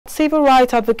civil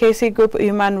rights advocacy group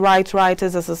Human Rights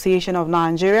Writers Association of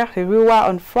Nigeria, HURIWA,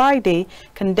 on Friday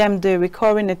condemned the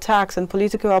recurring attacks on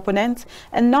political opponents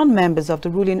and non-members of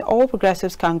the ruling All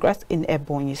Progressives Congress in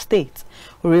Ebonyi State.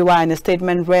 HURIWA, in a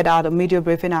statement read out a media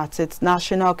briefing at its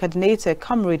national coordinator,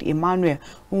 Comrade Emmanuel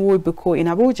Nwobuko in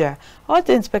Abuja, urged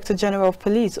the Inspector General of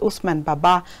Police, Usman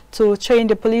Baba, to chain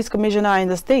the police commissioner in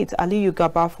the state, Aliyu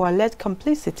Gaba, for alleged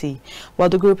complicity, while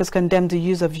the group has condemned the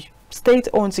use of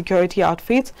state-owned security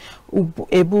outfits,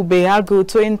 Ebu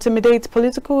to intimidate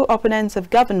political opponents of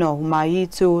Governor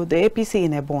Umahi to the APC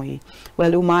in Ebonyi.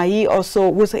 Well, Umahi,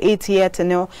 also whose 8-year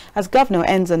tenure as governor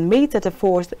ends on May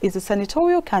 34th, is a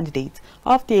senatorial candidate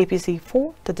of the APC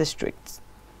for the district.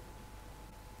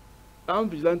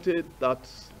 Armed vigilante that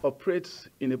operates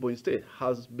in Ebonyi State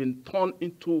has been turned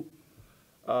into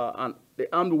the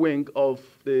armed wing of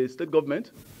the state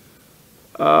government,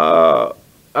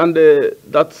 and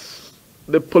that's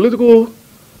the political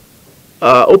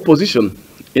opposition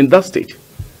in that state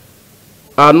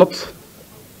are not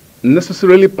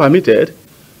necessarily permitted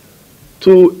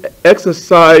to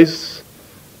exercise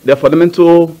their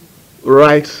fundamental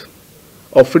rights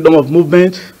of freedom of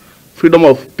movement, freedom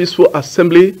of peaceful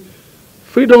assembly,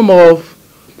 freedom of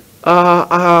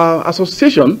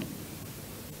association,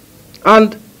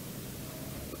 and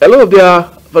a lot of their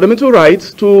fundamental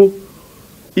rights to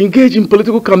engage in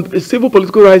civil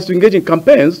political rights, to engage in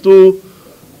campaigns, to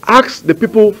ask the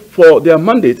people for their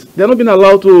mandate. They're not being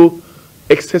allowed to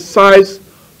exercise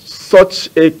such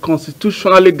a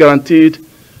constitutionally guaranteed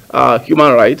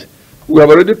human right.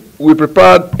 We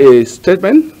prepared a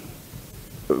statement,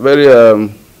 a very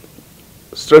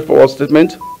straightforward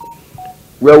statement,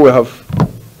 where we have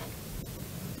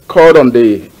called on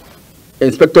the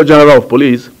Inspector General of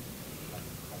Police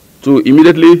to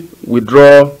immediately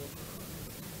withdraw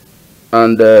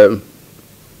and to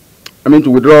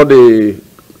withdraw the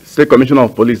State Commissioner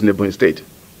of Police in Ebonyi State.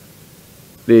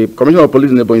 The Commissioner of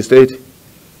Police in Ebonyi State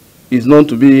is known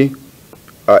to be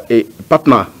a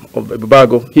partner of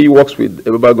Ebubago. He works with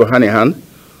Ebubago hand in hand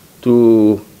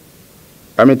to,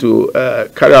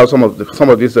 carry out some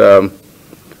of these.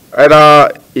 Either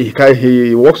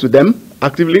he works with them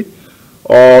actively,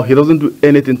 or he doesn't do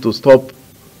anything to stop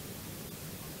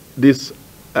these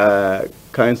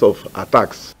kinds of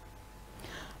attacks.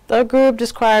 The group,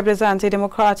 described as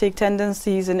anti-democratic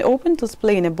tendencies and open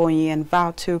display in Ebonyi, and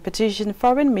vowed to petition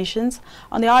foreign missions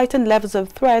on the heightened levels of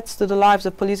threats to the lives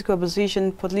of political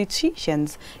opposition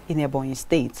politicians in Ebonyi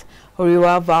State.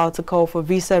 HURIWA vowed to call for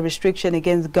visa restriction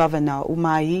against Governor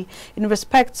Umahi in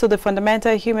respect to the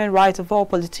fundamental human rights of all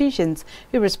politicians,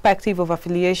 irrespective of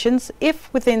affiliations,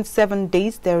 if within 7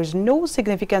 days there is no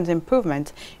significant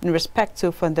improvement in respect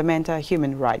to fundamental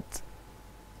human rights.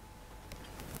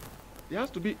 There has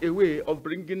to be a way of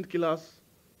bringing killers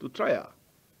to trial.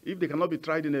 If they cannot be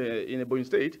tried in Ebonyi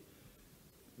State,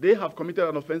 they have committed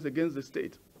an offense against the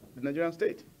state, the Nigerian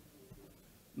state.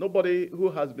 Nobody who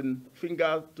has been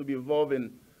fingered to be involved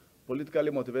in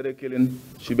politically motivated killing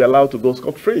should be allowed to go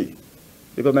scot-free.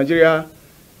 Because Nigeria,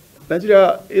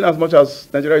 in as much as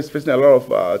Nigeria is facing a lot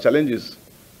of challenges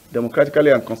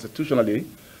democratically and constitutionally,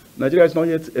 Nigeria is not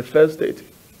yet a fair state.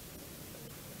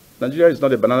 Nigeria is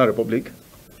not a banana republic.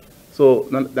 So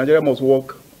Nigeria must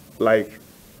work like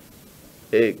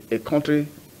a country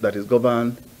that is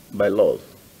governed by laws.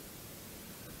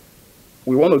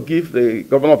 We want to give the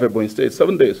governor of Ebonyi State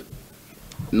 7 days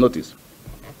notice,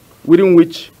 within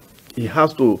which he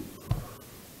has to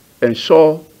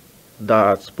ensure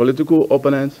that political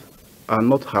opponents are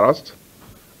not harassed,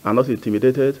 are not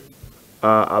intimidated,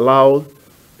 are allowed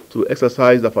to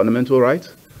exercise their fundamental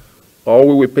rights, or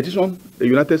we will petition the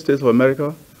United States of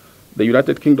America, the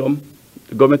United Kingdom,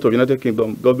 the government of United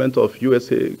Kingdom, government of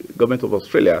USA, government of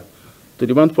Australia, to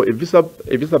demand for a visa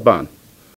ban